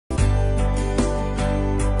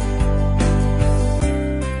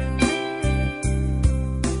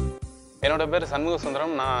என்னோட பேர் சண்முக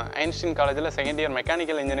சுந்தரம். நான் ஐன்ஸ்டீன் காலேஜில் செகண்ட் இயர்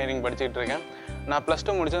மெக்கானிக்கல் இன்ஜினியரிங் படிச்சுட்டு இருக்கேன். நான்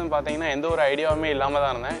 +2 முடிச்சதுன்னு பார்த்தீங்கன்னா எந்த ஒரு ஐடியாவுமே இல்லாமல்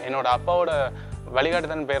தான் இருந்தேன். என்னோட அப்பாவோட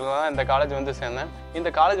வழிகாட்டுதன் பேரில் தான் இந்த காலேஜ் வந்து சேர்ந்தேன். இந்த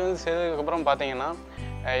காலேஜ் வந்து சேர்ந்ததுக்கப்புறம் பார்த்தீங்கன்னா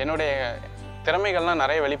என்னுடைய திறமைகள்லாம்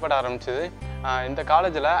நிறைய வெளிப்பட ஆரம்பிச்சிது. இந்த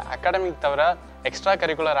காலேஜில் அகாடமிக் தவிர எக்ஸ்ட்ரா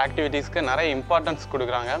கரிக்குலர் ஆக்டிவிட்டீஸ்க்கு நிறைய இம்பார்ட்டன்ஸ்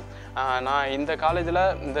கொடுக்குறாங்க. நான் இந்த காலேஜில்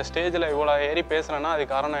இந்த ஸ்டேஜில் இவ்வளோ ஏறி பேசுகிறேன்னா அது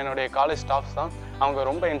காரணம் என்னுடைய காலேஜ் ஸ்டாஃப்ஸ் தான். அவங்க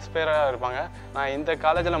ரொம்ப இன்ஸ்பயராக இருப்பாங்க. நான் இந்த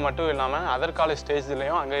காலேஜில் மட்டும் இல்லாமல் அதர் காலேஜ்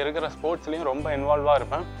ஸ்டேஜ்லேயும் அங்கே இருக்கிற ஸ்போர்ட்ஸ்லேயும் ரொம்ப இன்வால்வாக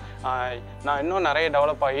இருப்பேன். நான் இன்னும் நிறைய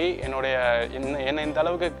டெவலப் ஆகி என்னை இந்த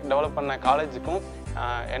அளவுக்கு டெவலப் பண்ண காலேஜுக்கும்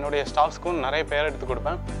என்னுடைய ஸ்டாஃப்ஸ்க்கும் நிறைய பேர் எடுத்து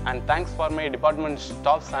கொடுப்பேன். And thanks for my department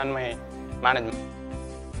staffs and my management.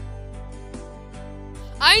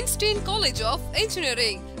 Einstein College of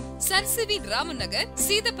Engineering, Sarsivi Ramanagar,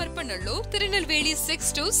 Seethaparpanallur, Tirunelveli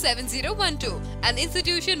 627012. An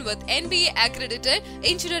institution with NBA accredited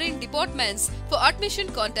engineering departments. For admission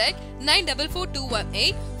contact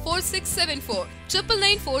 944218 4674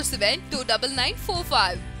 9947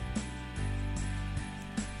 29945.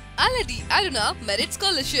 Aladi Aruna Merit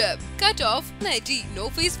Scholarship. Cut off 90. No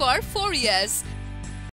fees for 4 years.